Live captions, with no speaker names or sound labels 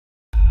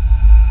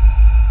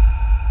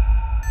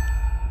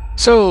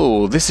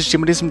So, this is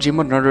Gmodism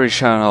Gmod Nerdery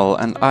channel,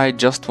 and I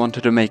just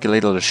wanted to make a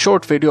little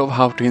short video of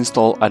how to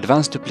install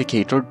Advanced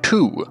Duplicator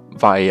 2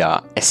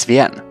 via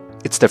SVN.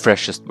 It's the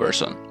freshest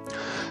version.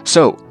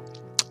 So,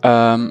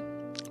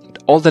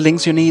 all the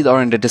links you need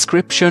are in the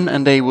description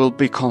and they will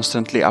be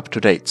constantly up to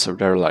date, so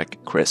they're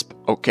like crisp.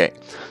 Okay,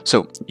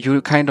 so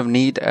you kind of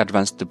need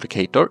Advanced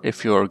Duplicator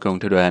if you're going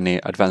to do any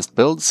advanced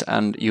builds,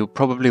 and you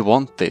probably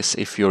want this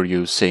if you're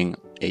using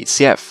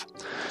ACF.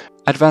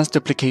 Advanced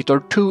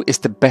Duplicator 2 is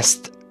the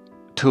best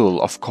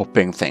tool of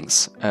copying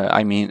things.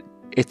 I mean,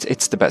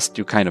 it's the best,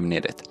 you kind of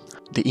need it.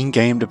 The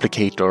in-game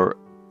duplicator,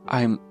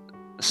 I'm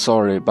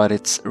sorry, but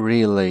it's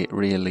really,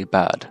 really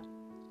bad.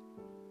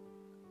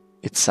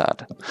 It's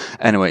sad.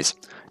 Anyways,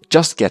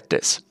 just get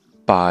this.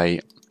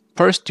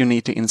 First you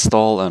need to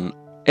install an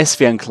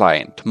SVN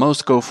client.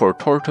 Most go for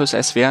Tortoise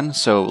SVN,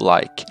 so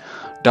like,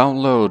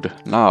 download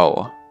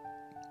now.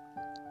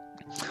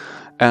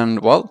 And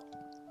well,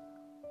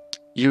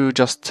 you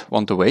just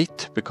want to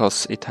wait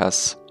because it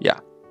has,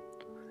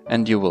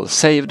 and you will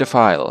save the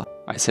file.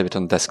 I save it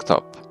on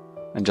desktop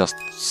and just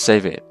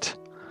save it.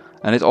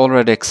 And it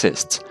already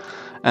exists.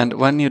 And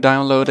when you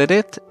downloaded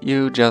it,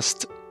 you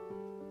just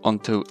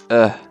want to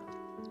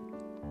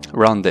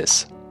run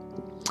this.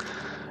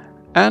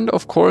 And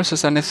of course,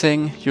 as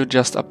anything, you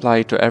just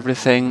apply to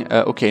everything.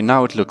 Okay,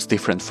 now it looks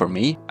different for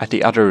me at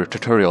the other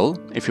tutorial,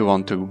 if you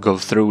want to go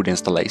through the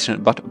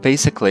installation. But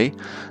basically,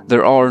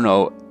 there are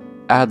no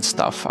add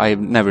stuff. I've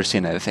never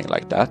seen anything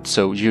like that.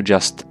 So you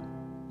just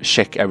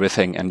check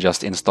everything and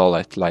just install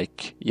it,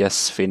 like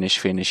yes,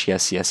 finish,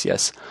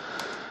 yes,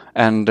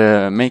 and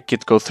make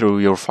it go through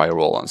your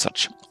firewall and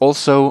such.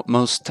 Also,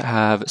 most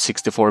have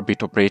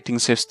 64-bit operating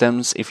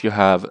systems. If you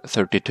have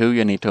 32,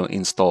 you need to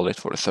install it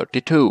for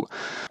 32.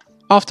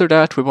 After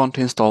that, we want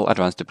to install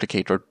Advanced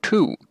Duplicator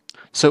 2.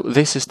 So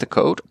this is the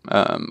code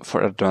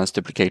for Advanced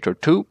Duplicator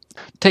 2.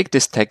 Take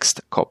this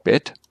text, copy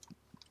it,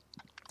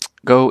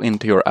 go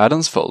into your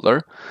add-ons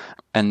folder,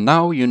 and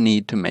now you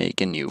need to make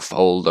a new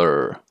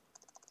folder.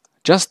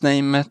 Just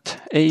name it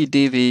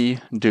adv.dupe2.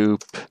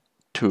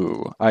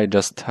 I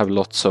just have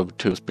lots of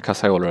 2s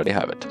because I already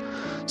have it.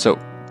 So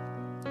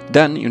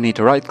then you need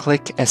to right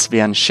click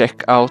SVN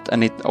checkout,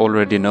 and it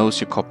already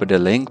knows you copied the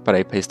link, but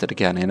I paste it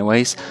again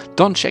anyways.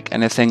 Don't check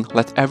anything,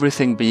 let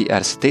everything be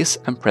as it is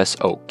and press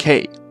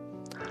OK.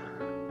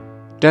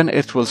 Then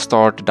it will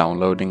start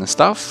downloading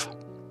stuff.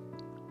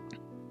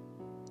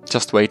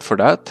 Just wait for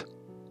that.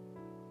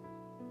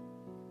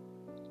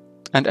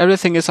 And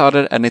everything is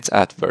added and it's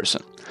at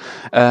version.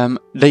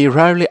 They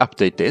rarely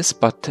update this,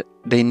 but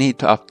they need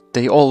to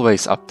they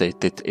always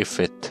update it if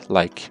it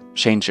like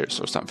changes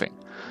or something.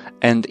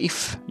 And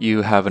if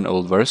you have an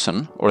old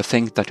version or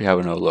think that you have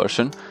an old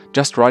version,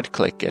 just right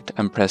click it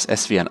and press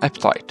SVN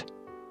update.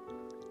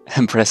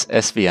 And press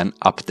SVN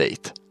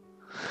update.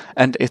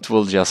 And it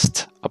will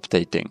just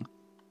updating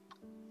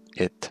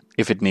it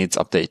if it needs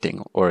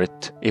updating, or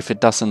if it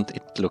doesn't,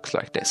 it looks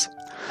like this.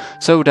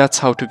 So that's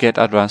how to get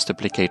Advanced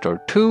Duplicator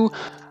 2.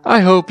 I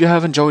hope you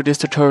have enjoyed this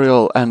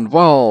tutorial, and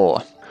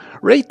well,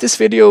 rate this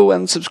video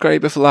and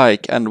subscribe if you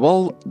like, and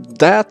well,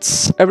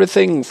 that's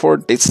everything for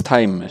this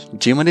time.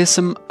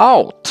 Gmodism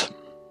out!